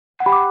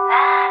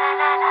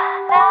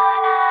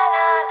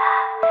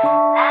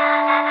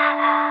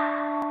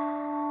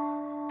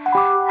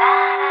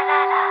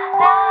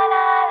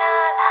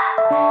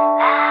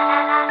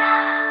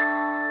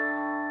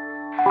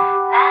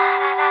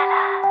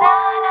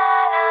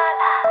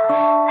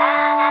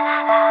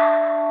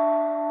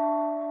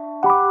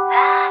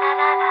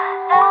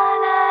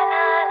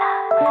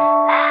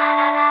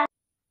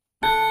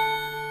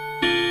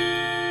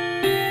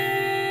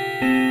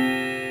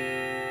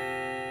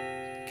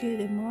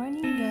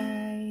morning,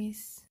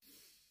 guys!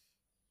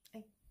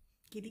 Ay,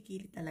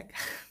 kili-kili talaga.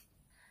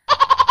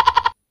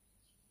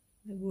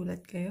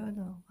 Nagulat kayo,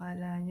 no?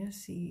 Kala nyo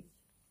si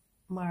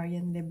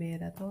Marian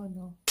Rivera to,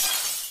 no?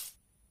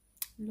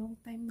 Long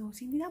time no.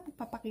 Hindi na po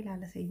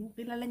papakilala sa inyo.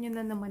 Kilala nyo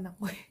na naman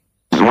ako, eh.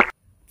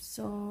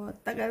 So,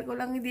 tagal ko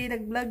lang hindi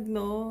nag-vlog,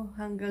 no?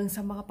 Hanggang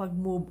sa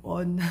makapag-move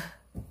on.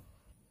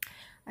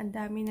 Ang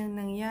dami nang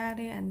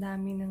nangyari, ang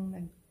dami nang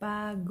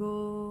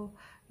nagbago.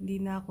 Hindi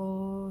na ako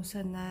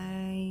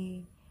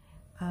sanay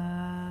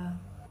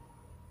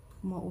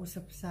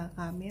kumausap sa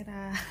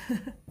camera.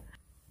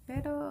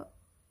 Pero,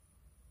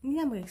 hindi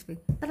na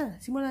mag-explain. Tara,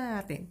 simulan na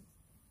natin.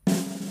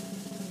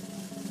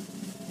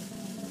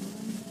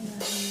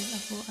 Dahil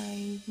ako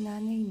ay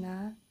nanay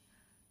na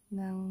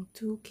ng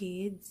 2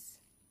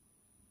 kids,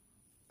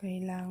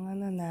 kailangan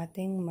na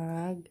nating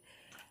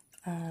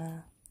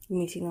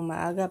gumising ng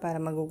maaga para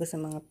magugas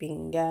ng mga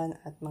pinggan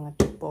at mga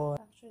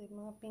tipon. Actually,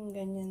 mga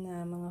pinggan yan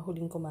na mga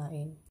huling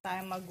kumain.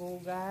 Tayo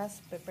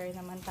magugas. Prepare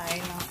naman tayo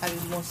ng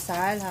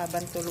almusal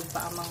habang tulog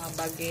pa ang mga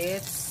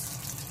bagets.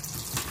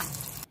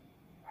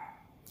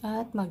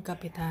 At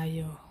magkape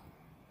tayo.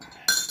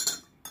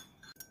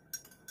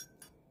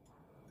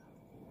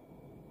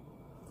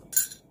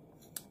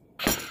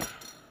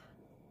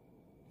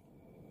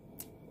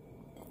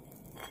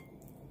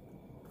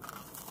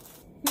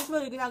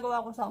 Usually,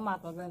 ginagawa ko sa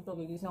umaga, ganito,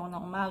 gigising ako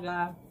ng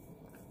umaga,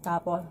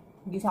 tapos,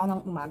 gigising ako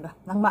ng umaga,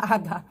 ng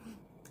maaga,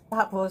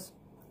 tapos,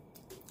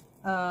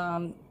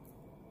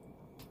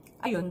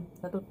 ayun,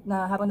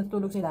 habang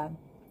natutulog sila,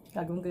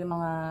 gagawin ko yung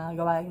mga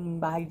gawaing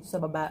bahay dito sa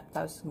baba,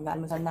 tapos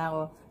mag-almusal na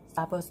ako,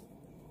 tapos,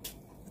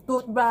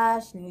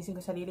 toothbrush, linisin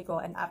ko sarili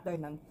ko, and after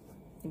nun,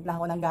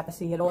 timplahan ko ng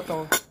gatas si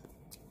Hiroto,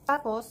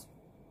 tapos,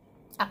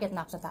 akit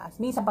na ako sa taas.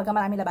 Minsan, pagka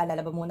marami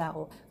lalaba muna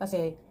ako,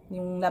 kasi,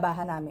 yung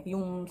labahan namin,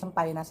 yung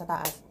sampay nasa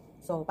taas.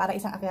 So, para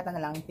isang akyatan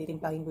na lang,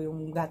 titimplahin ko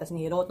yung gatas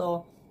ni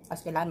Hiroto.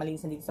 Tapos, kailangan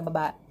malinis na dito sa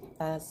baba.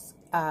 Tapos,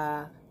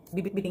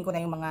 bibit-bitin ko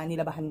na yung mga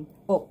nilabahan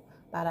ko.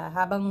 Para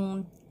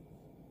habang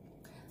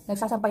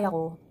nagsasampay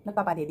ako,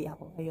 nagpapadidi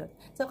ako. Ayun.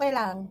 So,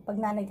 kailangan, pag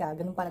nanay ka,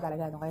 ganun pala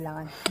talaga, no?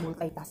 Kailangan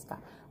multitask ka.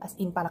 As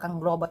in, para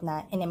kang robot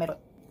na enemerot.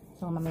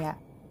 So, mamaya,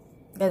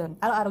 ganun.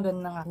 Araw-araw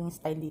ganun ang aking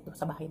style dito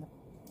sa bahay na.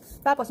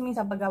 Tapos,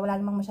 minsan, pag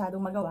wala namang masyadong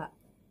magawa,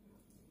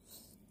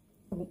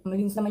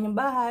 malinis naman yung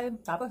bahay,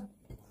 tapos,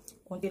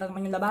 kunti lang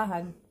naman yung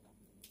labahan,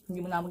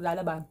 hindi mo na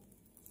maglalaban.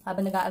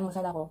 Habang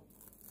nag-aalmusal ako,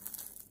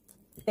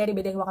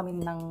 teribidengwa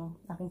kami ng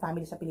aking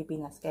family sa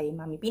Pilipinas, kay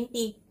Mami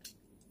Pinti.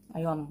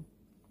 Ayun,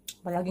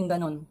 palaging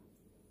ganun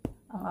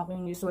ang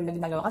aking usual na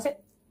ginagawa. Kasi,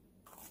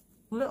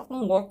 wala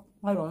akong work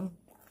ngayon,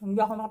 hindi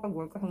ako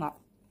nakapag-work kasi nga,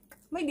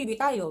 may bibi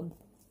tayo.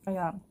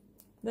 Kaya,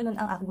 ganun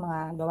ang aking mga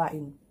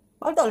gawain.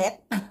 Bakit ulit?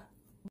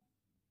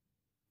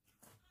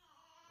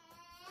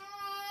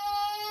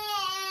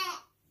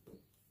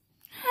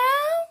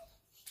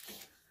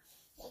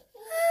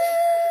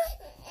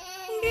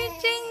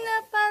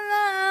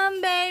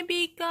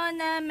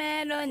 Na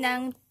meron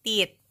ng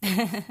teeth.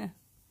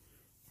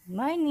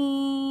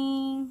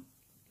 Morning!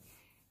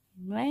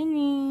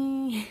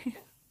 Morning!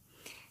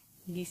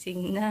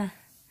 Gising na.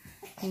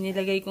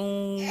 Inilagay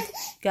kong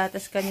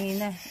gatas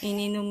kanina.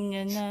 Ininom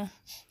niya na.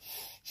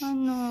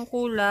 Ano,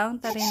 kulang?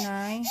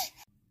 Tarinay.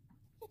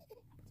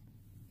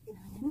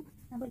 Good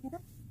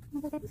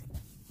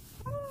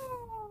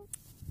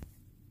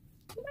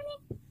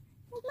morning!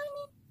 Good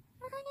morning!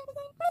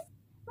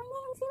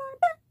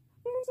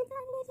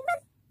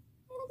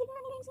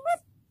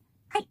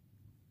 Hi!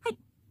 Hi!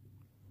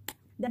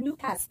 The new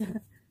cast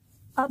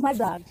of my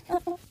vlog.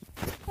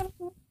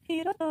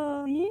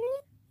 Hiroto!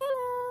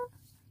 Hello!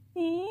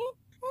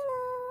 Hello!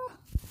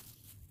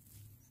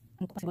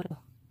 Ano pa siguro to?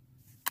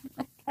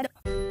 Hello!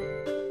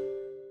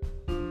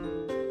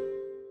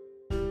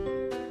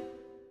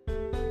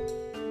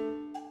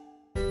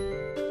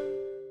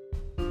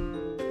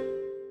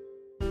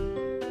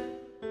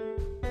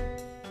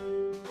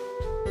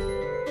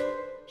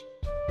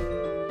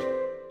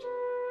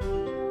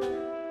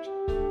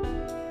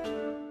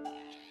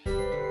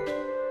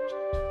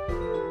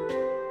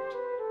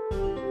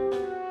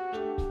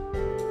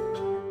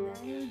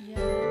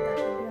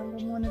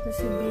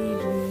 Si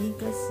baby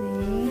kasi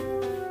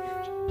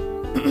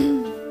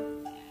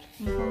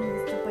mukhang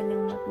gusto pa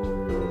niyang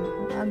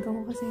matulog. Ang aga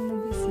ko kasi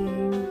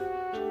nagising,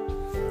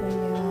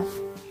 kaya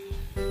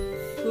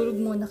tulog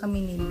muna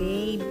kami ni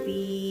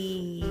baby.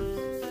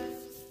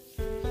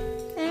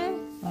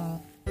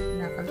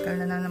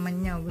 Nakalkal na naman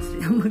niya, gusto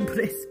niya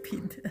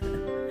mag-breastfeed.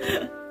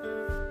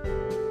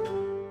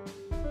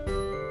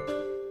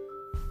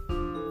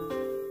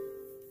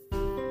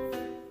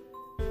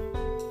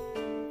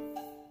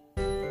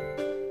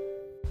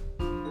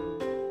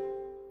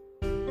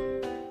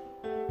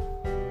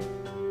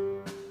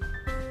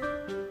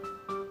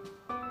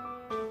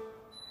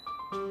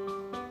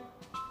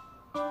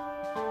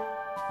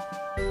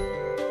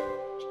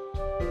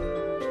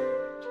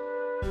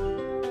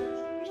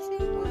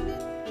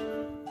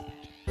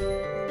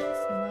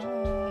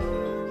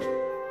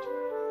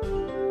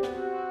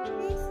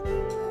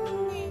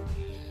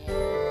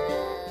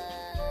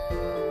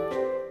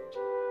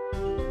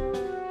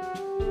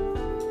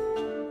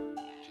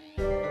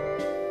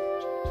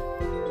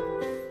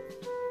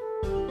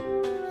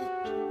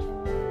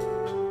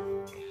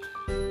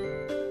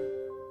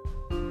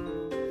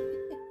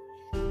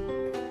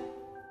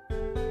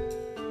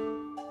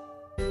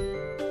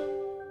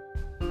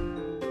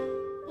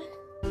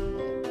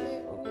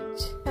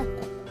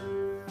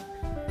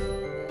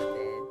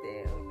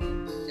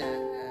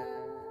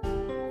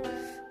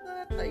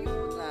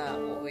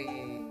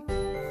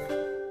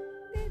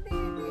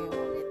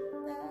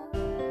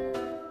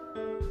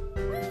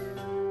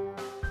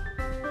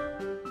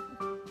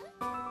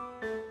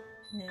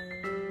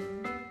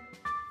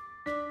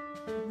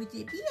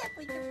 JP.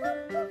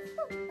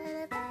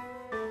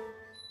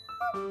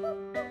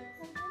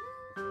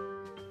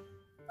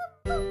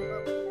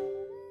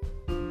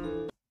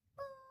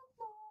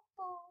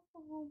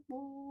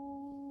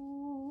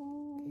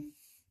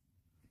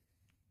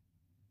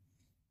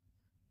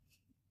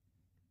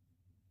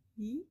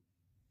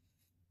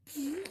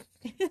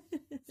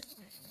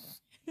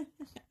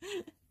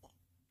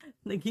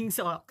 Naging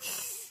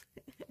socks.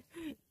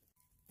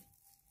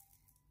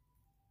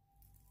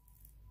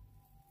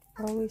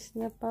 Pawis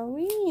na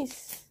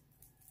pawis.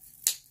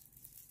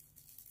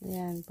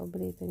 Ayan,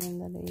 paborito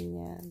niyang laruin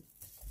yan.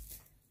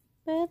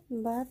 Pet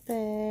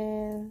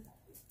battle.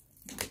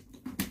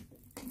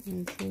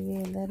 Sige,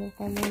 laro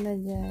ka muna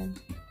dyan.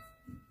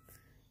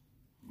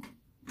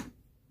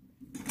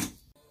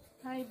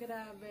 Ay,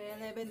 grabe.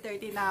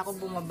 11:30 na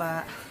ako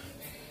bumaba.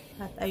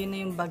 At ayun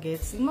na yung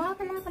bagets. Gumawa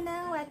pala ako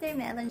ng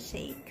watermelon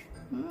shake.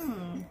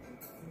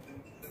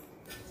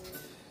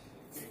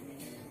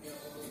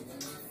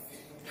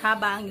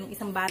 Habang yung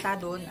isang bata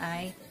doon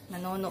ay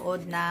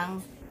nanonood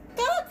ng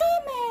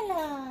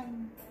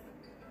Cocomelon.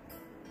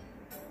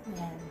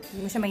 Ayan. Hindi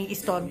mo siya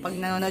mai-store pag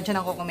nanonood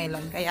siya ng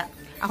Cocomelon. Kaya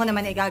ako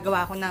naman ay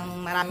gagawa ko ng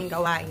maraming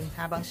gawain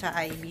habang siya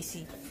ay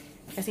busy.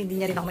 Kasi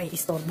hindi niya rin ako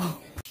mai-istorbo.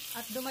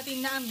 At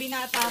dumating na ang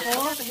binata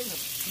ko.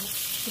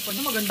 Ito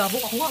na maganda ako.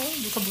 Ako nga,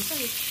 busa-busa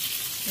eh.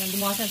 Yan,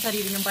 gumawa siya ng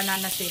sarili ng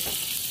banana shake.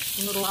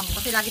 Tinuruan ko.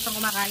 Kasi lagi siyang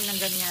kumakain ng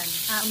ganyan.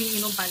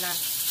 Umiinom pala.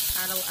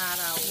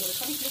 Araw-araw.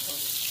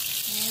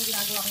 Ngayon,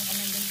 ginagawa ko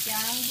naman din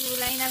siyang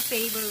gulay na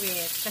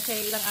favorite. Kasi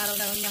ilang araw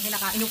na rin niyang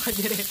kinakain yung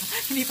kaldereta.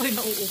 Hindi pa rin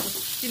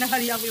nauubos.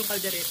 Tinanghalian ko yung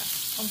kaldereta.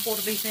 Ang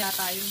 4 days na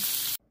yata yun.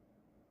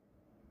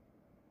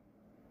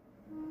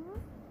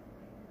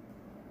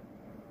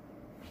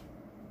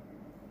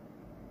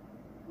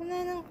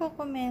 Wala ng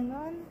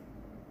Cocomelon.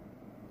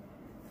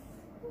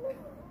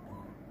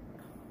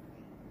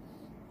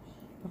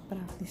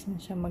 Pa-practice na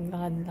siya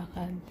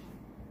maglakad-lakad.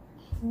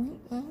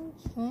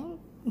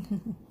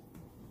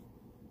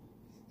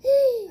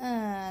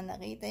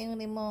 Nakita yung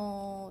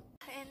remote.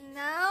 And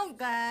now,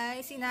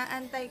 guys,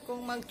 inaantay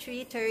kong mag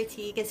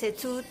 3:30 kasi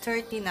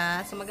 2:30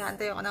 na. So,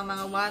 mag-aantay ako ng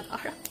mga 1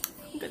 hour.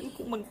 Galing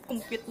kong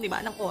mag-compute, di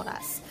ba, ng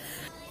oras.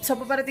 So,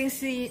 paparating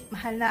si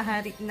mahal na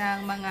hari ng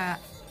mga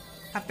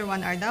after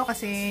 1 hour daw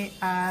kasi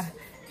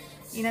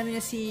inano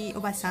niya si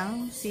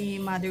Obasang,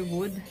 si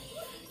Motherwood.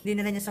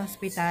 Dinala niya sa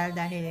hospital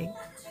dahil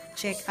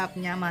check-up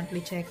niya,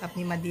 monthly check-up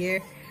ni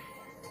Madir.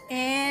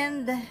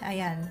 And,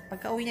 ayan,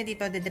 pagka-uwi niya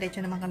dito, diretso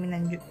naman kami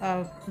ng,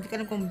 hindi ko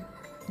alam kung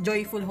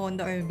Joyful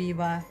Honda or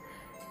Viva.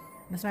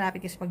 Mas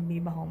malapit kasi pag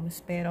Viva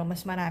Homes, pero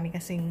mas marami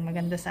kasing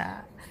maganda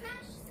sa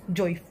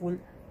Joyful.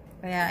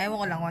 Kaya,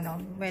 ewan ko lang,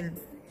 ano, well,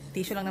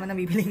 tissue lang naman ang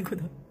bibiling ko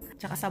doon.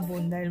 Tsaka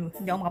sabon, dahil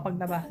hindi ako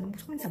makapaglaba.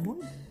 Nabus ko yung sabon.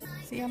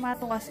 Si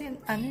Yamato kasi,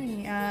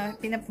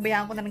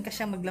 pinapabayaan ko na rin kasi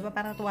siya maglaba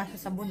para natuwa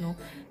siya sabon, no?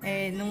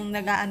 Eh, nung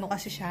nag-aano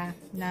kasi siya,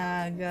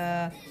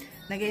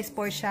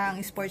 nag-e-sports siya.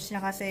 Ang sports niya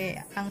kasi,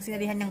 ang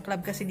sinalihan niyang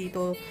club kasi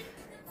dito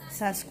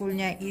sa school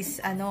niya is,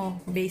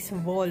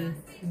 baseball.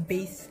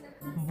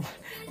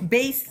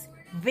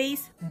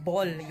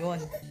 Baseball,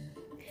 yon.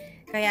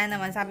 Kaya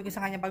naman, sabi ko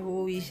sa kanya pag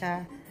uuwi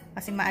siya,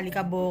 kasi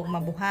maalikabok,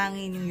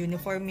 mabuhangin, yung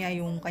uniform niya,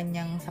 yung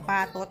kanyang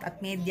sapatot at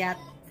medyat.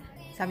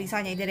 Sabi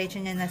sa kanya, idiretso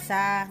niya na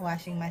sa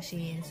washing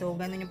machine. So,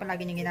 ganun yung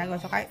palagi niya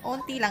ginagawa. So, kahit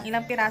onti lang,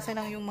 ilang piraso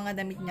lang yung mga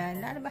damit niya,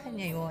 lalabahan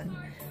niya yon.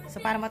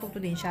 So, para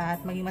matuto din siya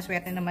at maging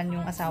maswerte naman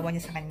yung asawa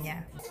niya sa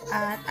kanya.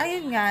 At,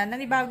 ayun nga,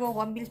 nanibago ako,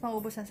 ang bilis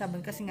maubos ng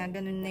sabon kasi nga,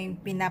 ganun na yung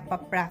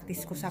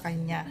pinapapractice ko sa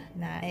kanya.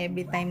 Na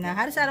every time na,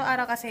 halos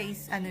araw-araw kasi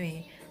is,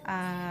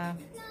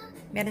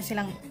 meron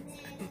silang,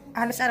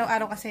 halos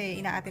araw-araw kasi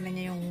inaatin na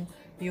niya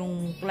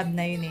yung club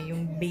na yun eh,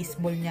 yung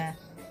baseball niya.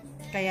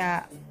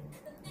 Kaya,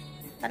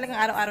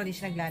 talagang araw-araw din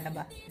siya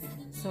naglalaba.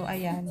 So,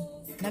 ayan.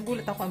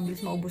 Nagulat ako, ang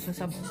bilis maubos ng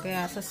sabon.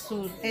 Kaya,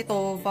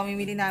 eto,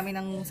 pamimili namin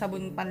ng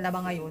sabon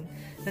panlaba ngayon,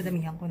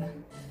 dadamihan ko na.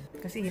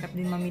 Kasi, hirap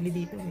din mamili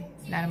dito eh.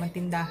 Wala naman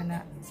tindahan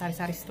na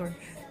sari-sari store.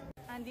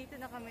 Andito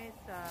na kami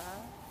sa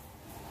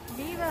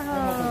Viva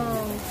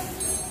House.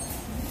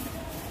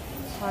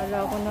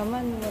 Kala ko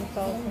naman,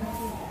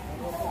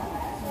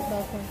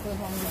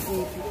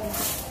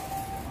 1,480.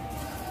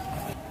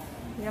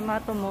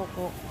 Yamato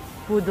Moko,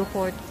 Fudo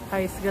Court,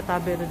 Ice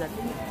Gatabero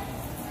dati.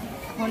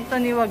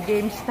 Honto ni wag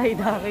games tayo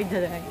daki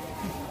dyan.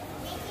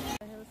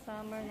 Dahil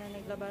summer na,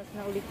 naglabas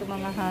na ulit yung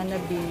mga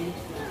hanabi.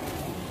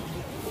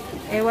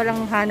 Eh,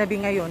 walang hanabi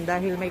ngayon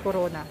dahil may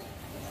corona.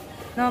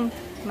 No,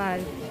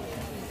 mal.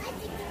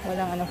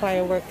 Walang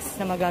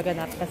fireworks na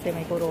magaganap kasi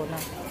may corona.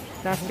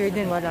 Last year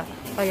din wala.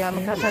 Kaya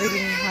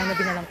magsasariling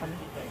hanabi na lang kami.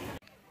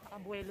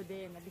 Nakabuelo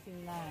din,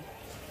 nagising na.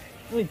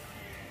 Uy!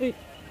 Uy!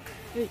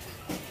 Uy!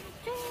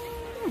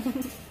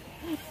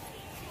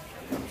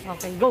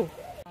 Okay, go!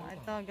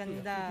 Ito,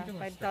 ganda.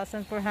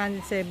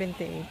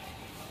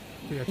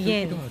 5,478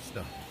 yen.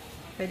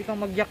 Pwede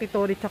kang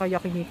mag-yakitori tsaka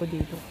yakiniko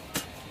dito.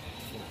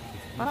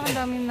 Parang ang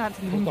daming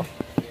natin.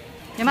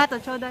 Yamato,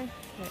 chodai.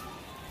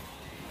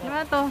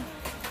 Yamato.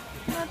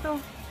 Yamato.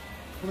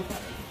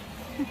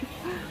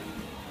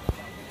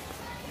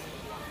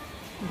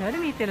 Dari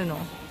mitiru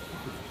no?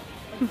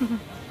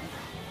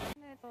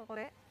 Ito,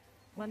 kore.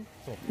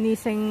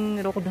 Niseng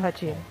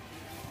rokudahachi.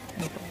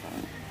 Ito.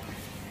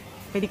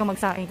 Pwede kang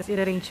magsaing, tapos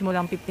i-arrange mo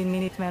lang 15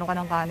 minutes, meron ka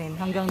ng kanin.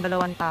 Hanggang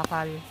 2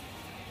 takal.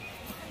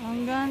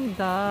 Ang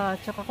ganda.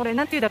 Tsaka kore,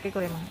 nanti daki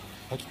kore man.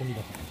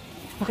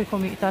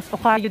 Makikomi. Tapos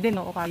okayo din,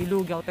 no? Okayo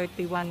lugaw,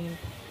 31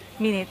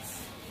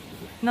 minutes.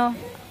 No?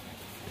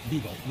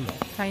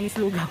 Chinese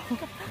lugaw.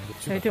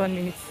 31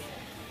 minutes.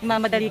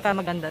 Mamadali ka,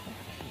 maganda to.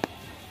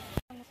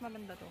 Mas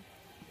maganda to.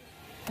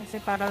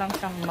 Kasi para lang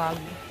siyang mug.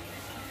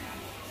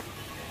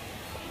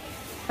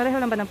 Pareho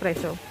lang ba ng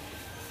presyo?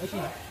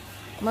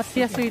 Mas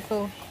yaso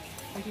ito.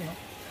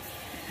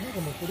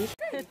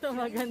 Ito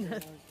maganda.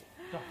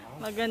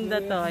 Maganda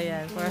to.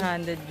 Ayan,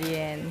 400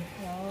 yen.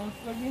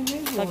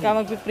 Pagka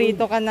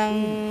magpiprito ka ng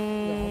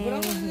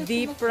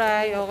deep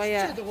fry o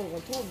kaya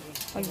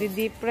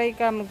magdi-deep fry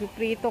ka,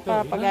 magpiprito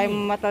ka, pag ayaw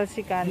mo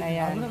matalsikan,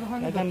 ayan,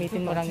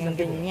 gagamitin mo lang yung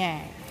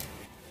ganyan.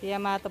 Si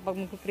Yamato pag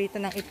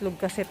magpiprito ng itlog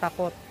kasi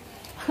takot.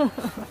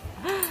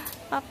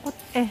 Takot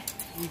eh.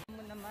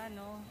 Mo naman,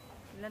 no?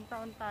 Ilang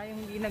taon tayong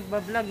hindi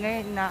nagbablog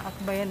ngayon,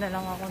 naakbayan na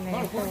lang ako na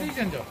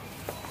ito.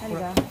 Ano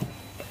ba?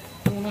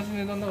 同じ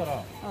値段だか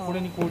ら、これ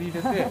に氷入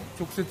れて、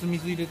直接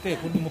水入れて、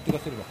これに持ってか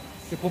せれば。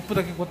で、コップ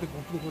だけこうやって、コ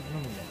ップでこうやって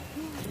飲むんだ。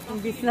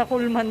Imbis na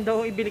kulman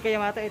daw, ibili kay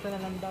Yamato, ito na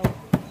lang daw.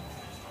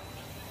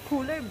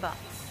 Cooler box.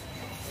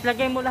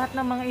 Lagay mo lahat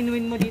ng mga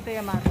inuin mo dito,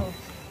 Yamato.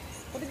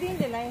 Pwede din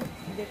din ay,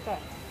 hindi ka.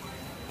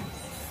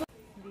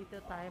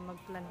 Dito tayo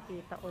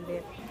magplantita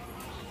ulit.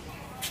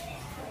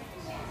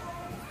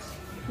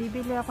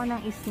 Bibili ako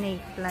ng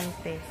snake plant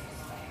eh.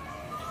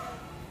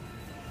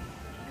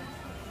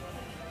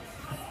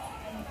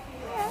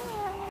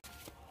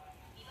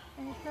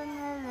 Ito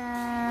na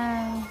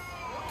lang.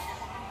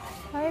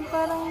 Ay,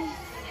 parang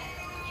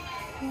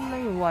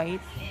kulay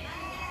white.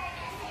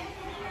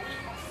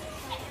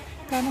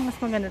 Parang mas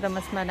maganda ito,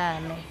 mas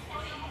marami.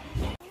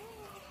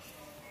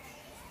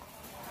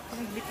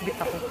 Nagbit-bit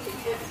ako.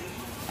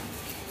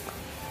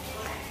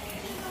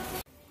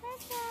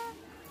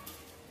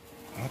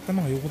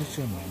頭が汚れ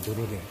ちゃうの、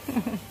泥で。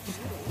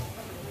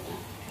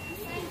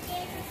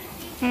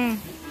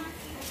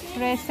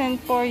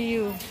Present for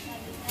you.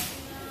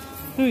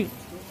 Uy.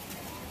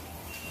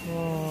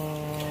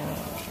 Wow.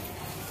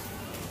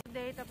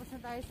 Today, tapos na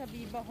tayo sa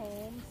Biba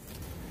Homes.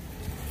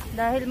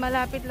 Dahil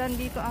malapit lang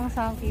dito ang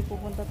Sangki,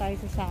 pupunta tayo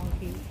sa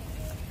Sangki.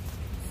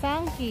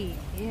 Sangki.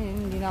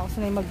 Hindi na ako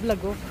sanay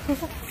mag-vlog, oh.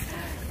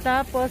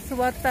 Tapos,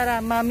 Watara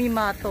Mami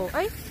Mato.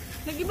 Ay,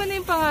 nag-iba na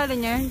yung pangalan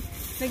niya.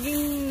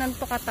 Naging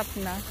nantukatap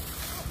na.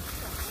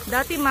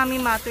 Dati Mami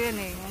Mato yan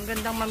eh. Ang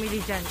gandang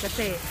mamili dyan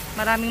kasi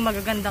maraming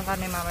magagandang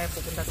kami mamaya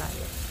pupunta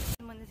tayo.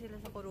 Muna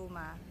sila sa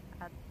Kuruma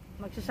at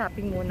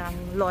magsha-shopping muna ang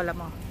lola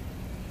mo.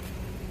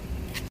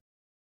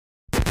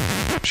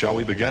 Shall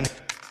we begin?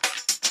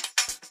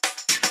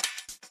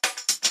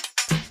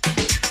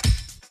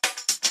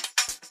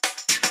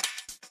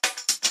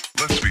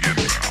 Let's begin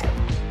now.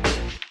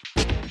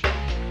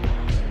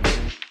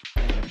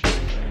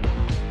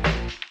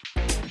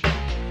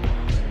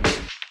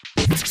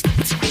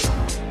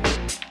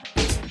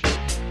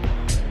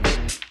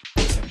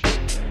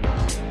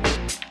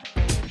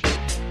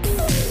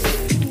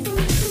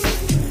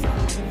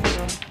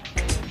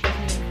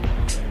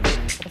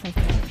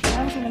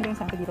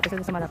 Dito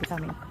kasi sa malapit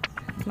sa amin.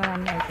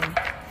 Maraming item.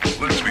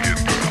 Let's begin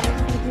now.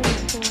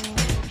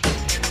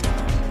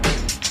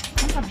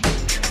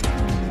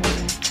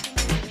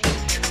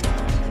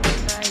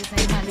 Guys,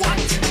 900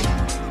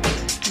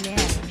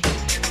 yan.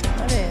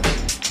 What is?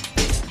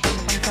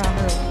 Pang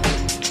summer.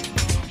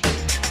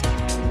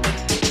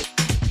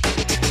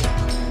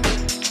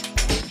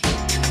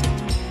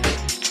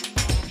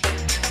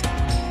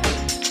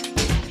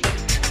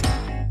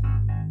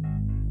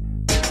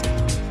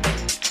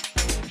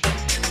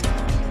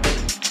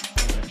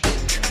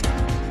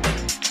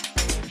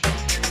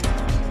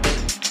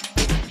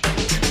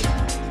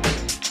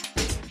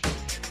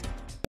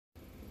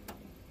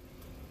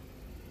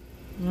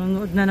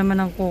 Nanonood na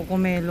naman ng Coco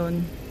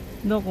Melon.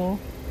 Doko.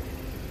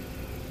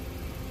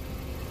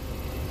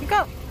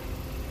 Ikaw!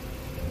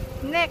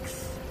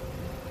 Next!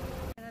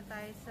 Na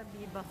tayo sa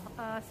Biba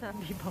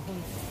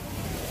Homes.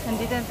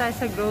 Nandito na tayo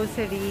sa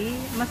grocery.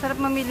 Masarap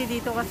mamili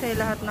dito kasi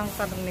lahat ng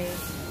karne.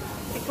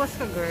 Request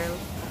ka girl.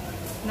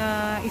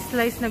 Na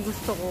slice na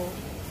gusto ko.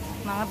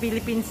 Mga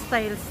Philippine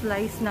style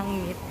slice ng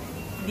meat.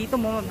 Dito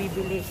mo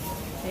mabibili.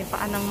 May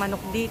paa ng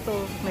manok dito.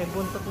 May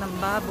buntot ng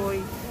baboy.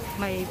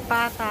 May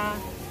pata.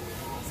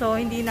 So,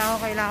 hindi na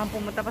ako kailangan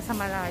pumunta pa sa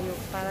malayo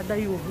para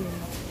dayuhin.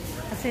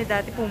 Kasi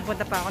dati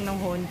pumunta pa ako ng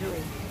Honjo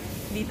eh.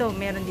 Dito,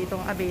 meron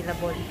ditong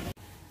available.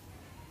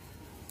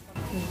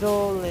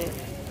 Dole.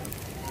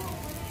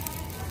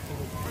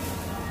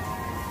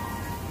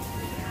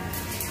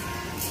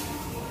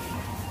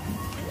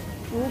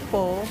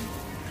 Upo.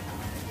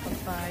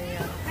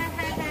 Papaya.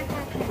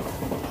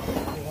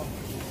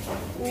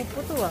 Upo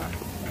to ah.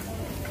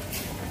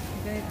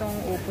 Ganitong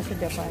upo sa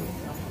Japan.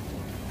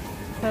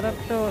 Sarap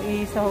to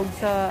isahog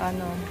sa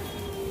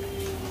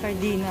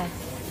sardinas.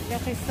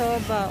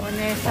 Yakisoba,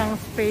 Onesang's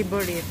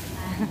favorite.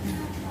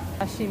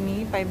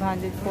 Sashimi,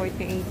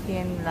 548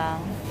 yen lang.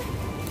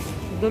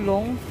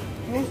 Dulong.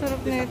 Ang sarap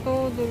na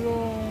ito,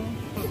 dulong.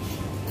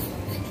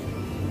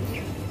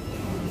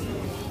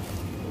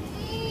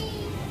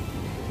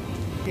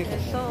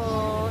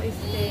 Ito,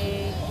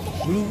 steak.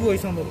 Bulugu ay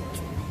isang dalo.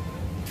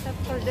 Sa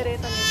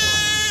kaldereta nito.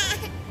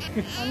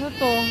 Ano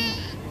to?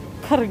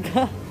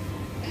 Karga.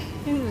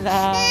 Yun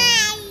lang.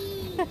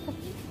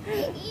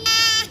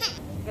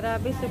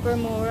 Grabe, super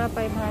mura.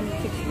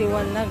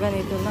 561 na.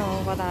 Ganito na, oh.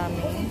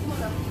 Karami.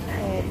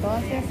 Ito,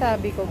 ang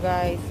sinasabi ko,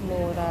 guys.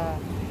 Mura.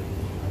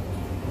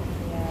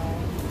 Yan.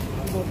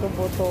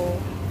 Buto-buto.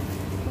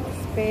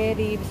 Spare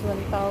ribs,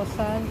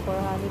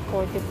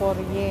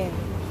 1,444 yen.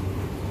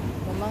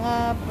 Yung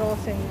mga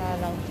frozen nga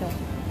lang siya.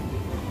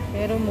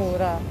 Pero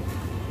mura.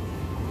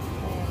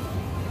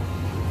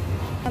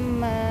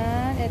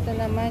 Ayan. Ito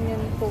naman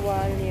yung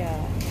tuwalya.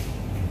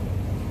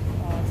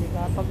 O,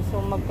 diba? Pag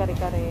gusto mong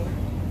magkare-kare.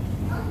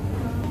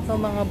 So,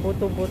 mga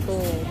buto-buto.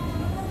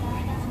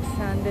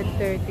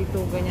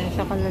 632. Ganyan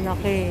siya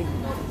kalalaki.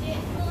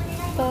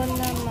 Ito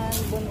naman,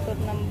 buntot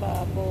ng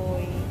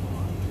baboy.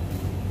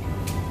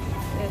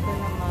 Ito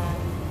naman.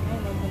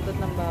 Ayun, buntot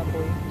ng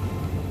baboy.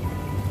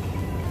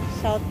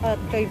 Shout out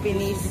kay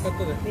Venice.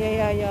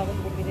 Yayaya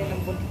akong bumili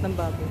ng buntot ng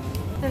baboy.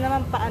 Ito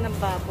naman, paa ng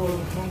baboy.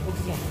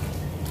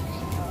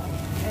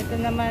 Ito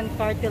naman,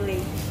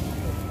 cartilage.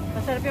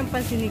 Masarap yung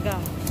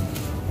pansinigang.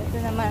 Ito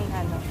naman,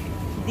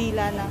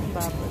 dila ng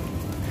baboy.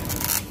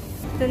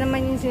 Ito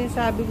naman yung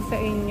sinasabi ko sa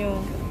inyo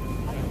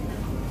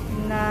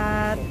na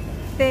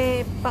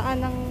paa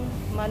ng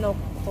manok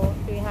ko,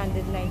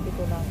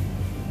 392 lang.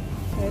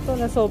 Ito,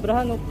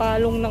 nasobrahan,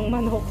 palong ng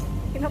manok.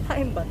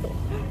 Kinakain ba to?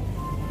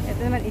 Ito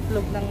naman,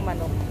 itlog ng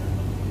manok.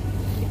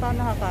 Hindi pa ako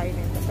nakakain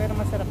ito, pero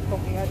masarap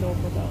itong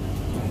i-adobo daw.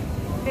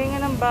 Tinga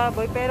ng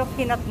baboy, pero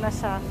kinat na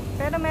siya.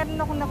 Pero meron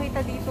akong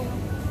nakita dito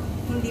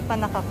hindi pa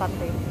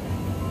nakakate.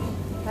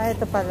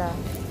 Ito pala.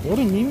 あ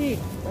れ耳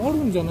あ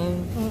るんじゃない？う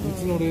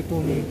ちの冷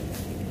凍に。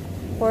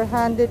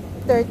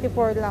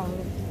 434 lang.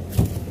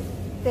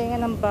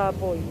 Tinga ng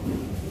baboy.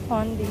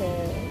 On the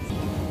head.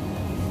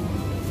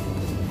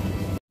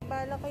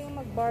 Bala kayong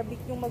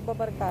mag-barbecue,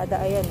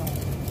 magbabarkada. Ayan o.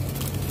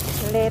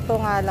 Leto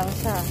nga lang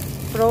siya.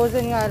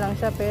 Frozen nga lang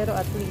siya, pero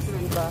at least,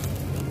 diba?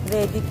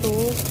 Ready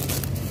to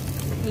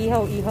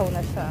ihaw-ihaw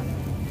na siya.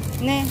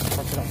 Ne?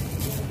 Kasira.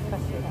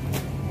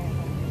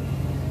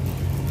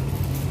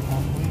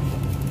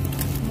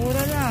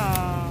 Mura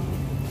lang.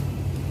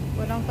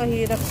 Walang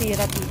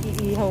kahirap-hirap.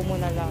 Iihaw mo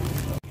na lang.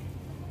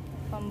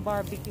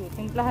 Pang-barbecue.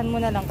 Timplahan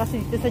mo na lang. Kasi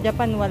dito sa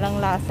Japan,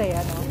 walang lasa eh.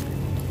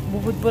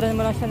 Bubudburan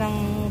mo lang siya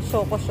ng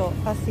shokosho.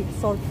 Kasi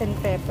salt and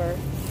pepper.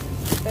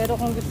 Pero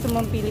kung gusto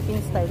mong Philippine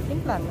style,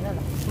 timplahan mo na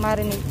lang.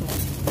 Marinate mo.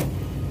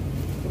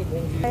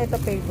 Ito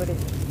favorite.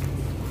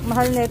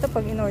 Mahal na ito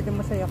pag in-order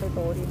mo sa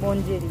yakitori.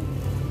 Bonjeri.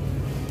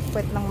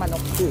 Puwet ng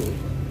manok.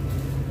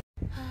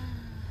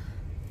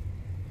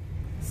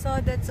 So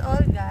that's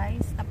all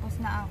guys. Tapos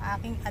na ang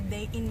aking a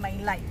day in my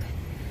life.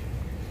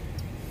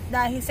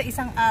 Dahil sa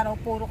isang araw,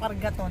 puro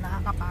karga to,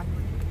 nakakapagod.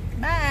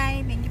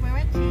 Bye! Thank you for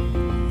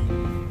watching!